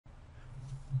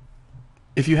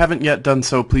If you haven't yet done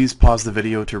so, please pause the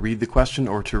video to read the question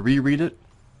or to reread it.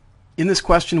 In this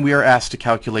question, we are asked to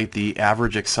calculate the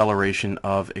average acceleration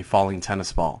of a falling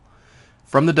tennis ball.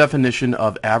 From the definition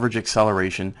of average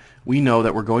acceleration, we know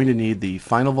that we're going to need the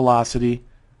final velocity,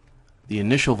 the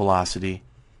initial velocity,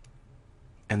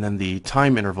 and then the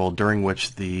time interval during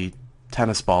which the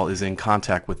tennis ball is in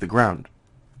contact with the ground.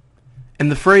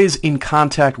 And the phrase "in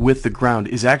contact with the ground"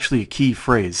 is actually a key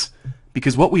phrase,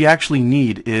 because what we actually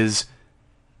need is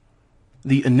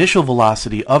the initial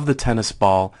velocity of the tennis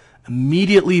ball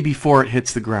immediately before it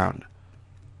hits the ground.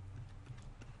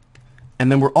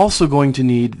 And then we're also going to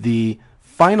need the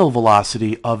final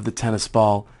velocity of the tennis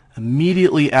ball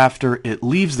immediately after it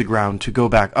leaves the ground to go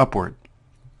back upward.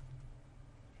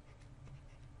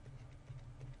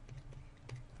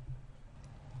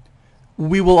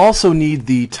 We will also need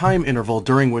the time interval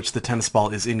during which the tennis ball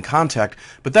is in contact,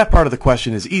 but that part of the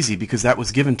question is easy because that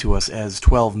was given to us as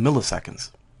 12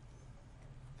 milliseconds.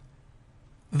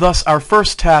 Thus, our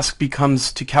first task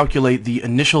becomes to calculate the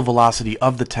initial velocity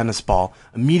of the tennis ball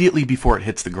immediately before it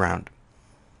hits the ground.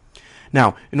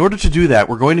 Now, in order to do that,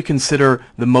 we're going to consider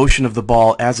the motion of the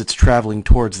ball as it's traveling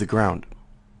towards the ground.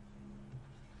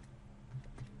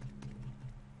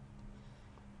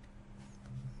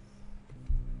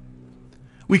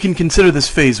 We can consider this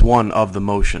phase 1 of the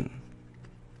motion,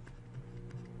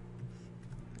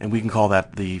 and we can call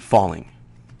that the falling.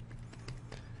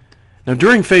 Now,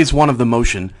 during phase 1 of the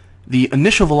motion, the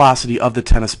initial velocity of the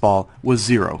tennis ball was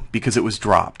 0 because it was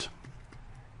dropped.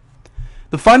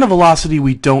 The final velocity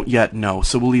we don't yet know,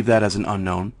 so we'll leave that as an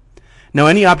unknown. Now,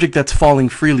 any object that's falling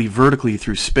freely vertically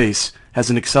through space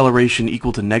has an acceleration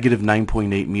equal to negative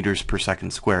 9.8 meters per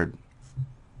second squared.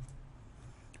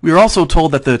 We are also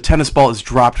told that the tennis ball is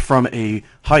dropped from a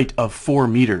height of 4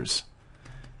 meters.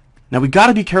 Now, we've got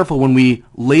to be careful when we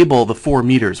label the 4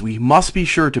 meters. We must be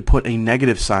sure to put a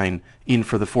negative sign in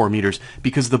for the 4 meters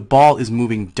because the ball is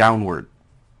moving downward.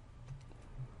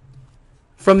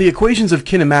 From the equations of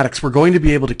kinematics, we're going to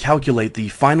be able to calculate the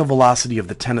final velocity of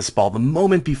the tennis ball the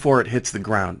moment before it hits the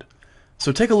ground.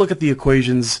 So take a look at the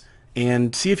equations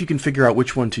and see if you can figure out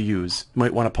which one to use. You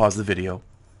might want to pause the video.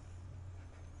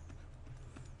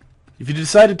 If you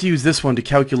decided to use this one to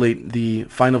calculate the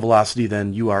final velocity,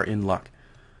 then you are in luck.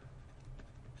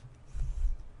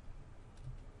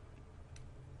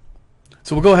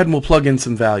 So we'll go ahead and we'll plug in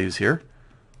some values here.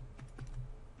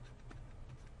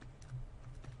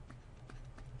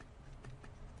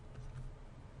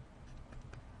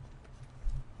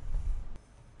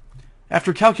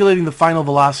 After calculating the final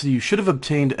velocity, you should have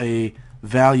obtained a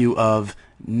value of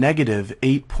negative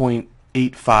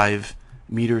 8.85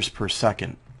 meters per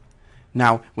second.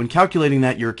 Now, when calculating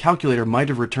that, your calculator might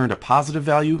have returned a positive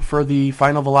value for the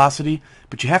final velocity,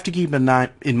 but you have to keep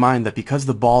in mind that because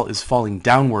the ball is falling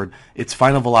downward, its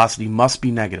final velocity must be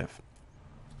negative.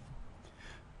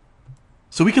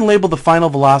 So we can label the final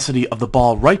velocity of the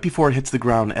ball right before it hits the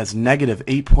ground as negative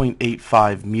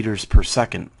 8.85 meters per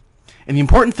second. And the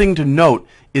important thing to note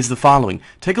is the following.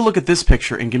 Take a look at this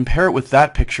picture and compare it with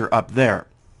that picture up there.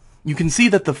 You can see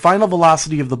that the final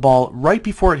velocity of the ball right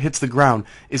before it hits the ground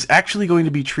is actually going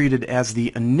to be treated as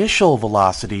the initial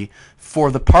velocity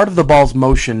for the part of the ball's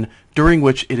motion during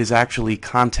which it is actually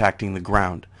contacting the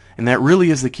ground. And that really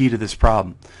is the key to this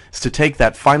problem, is to take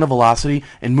that final velocity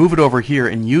and move it over here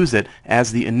and use it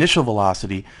as the initial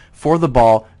velocity for the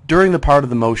ball during the part of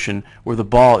the motion where the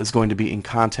ball is going to be in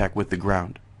contact with the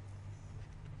ground.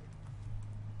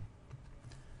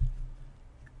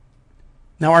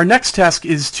 Now, our next task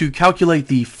is to calculate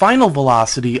the final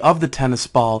velocity of the tennis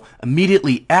ball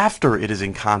immediately after it is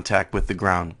in contact with the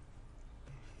ground.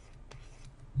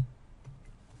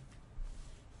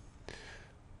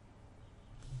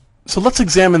 So let's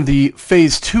examine the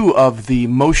phase 2 of the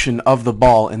motion of the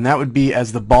ball, and that would be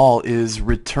as the ball is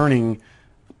returning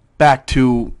back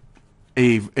to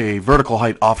a vertical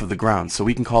height off of the ground. So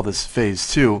we can call this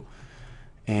phase 2,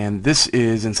 and this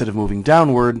is, instead of moving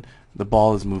downward, the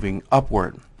ball is moving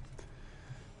upward.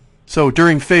 So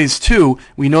during phase 2,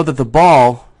 we know that the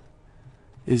ball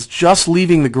is just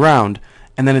leaving the ground,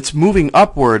 and then it's moving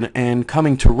upward and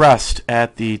coming to rest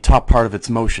at the top part of its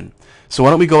motion. So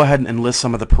why don't we go ahead and list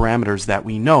some of the parameters that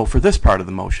we know for this part of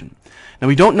the motion. Now,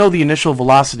 we don't know the initial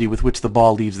velocity with which the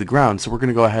ball leaves the ground, so we're going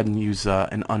to go ahead and use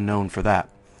an unknown for that.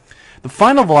 The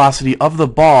final velocity of the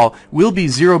ball will be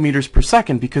 0 meters per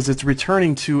second because it's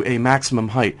returning to a maximum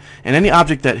height. And any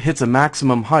object that hits a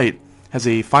maximum height has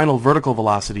a final vertical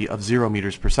velocity of 0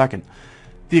 meters per second.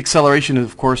 The acceleration,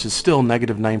 of course, is still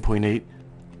negative 9.8.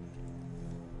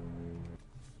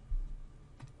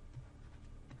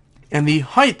 And the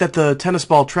height that the tennis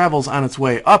ball travels on its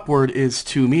way upward is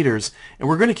 2 meters. And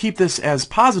we're going to keep this as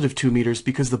positive 2 meters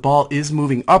because the ball is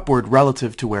moving upward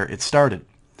relative to where it started.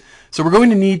 So we're going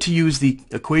to need to use the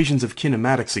equations of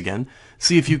kinematics again.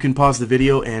 See if you can pause the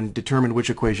video and determine which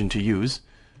equation to use.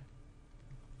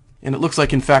 And it looks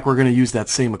like, in fact, we're going to use that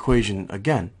same equation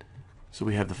again. So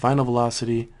we have the final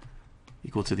velocity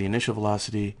equal to the initial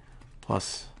velocity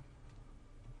plus...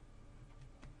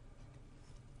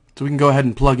 So we can go ahead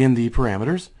and plug in the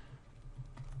parameters.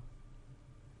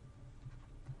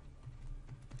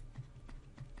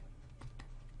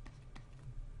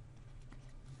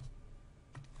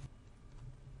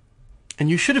 And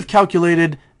you should have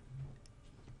calculated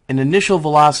an initial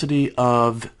velocity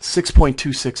of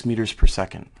 6.26 meters per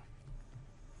second.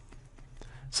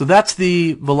 So that's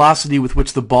the velocity with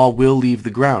which the ball will leave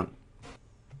the ground.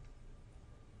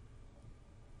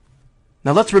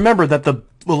 Now let's remember that the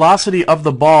velocity of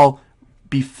the ball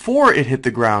before it hit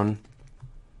the ground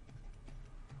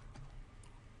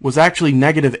was actually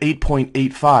negative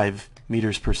 8.85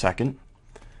 meters per second.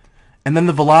 And then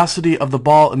the velocity of the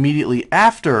ball immediately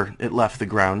after it left the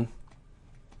ground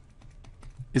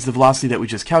is the velocity that we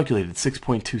just calculated,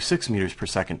 6.26 meters per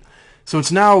second. So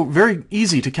it's now very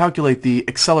easy to calculate the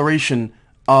acceleration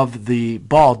of the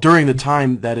ball during the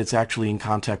time that it's actually in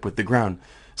contact with the ground.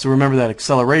 So remember that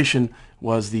acceleration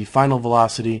was the final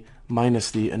velocity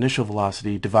minus the initial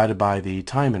velocity divided by the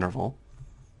time interval.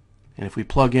 And if we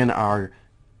plug in our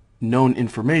known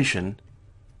information,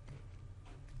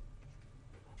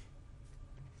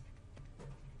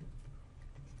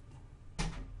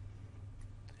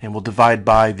 and we'll divide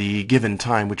by the given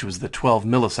time, which was the 12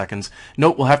 milliseconds.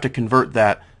 Note we'll have to convert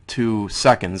that to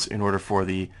seconds in order for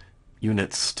the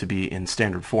units to be in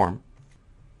standard form.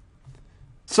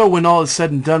 So when all is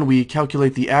said and done, we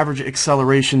calculate the average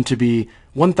acceleration to be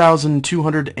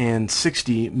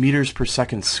 1,260 meters per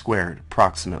second squared,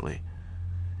 approximately.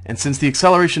 And since the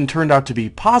acceleration turned out to be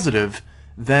positive,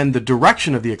 then the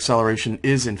direction of the acceleration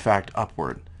is in fact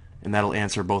upward. And that'll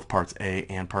answer both parts A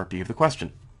and part B of the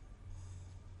question.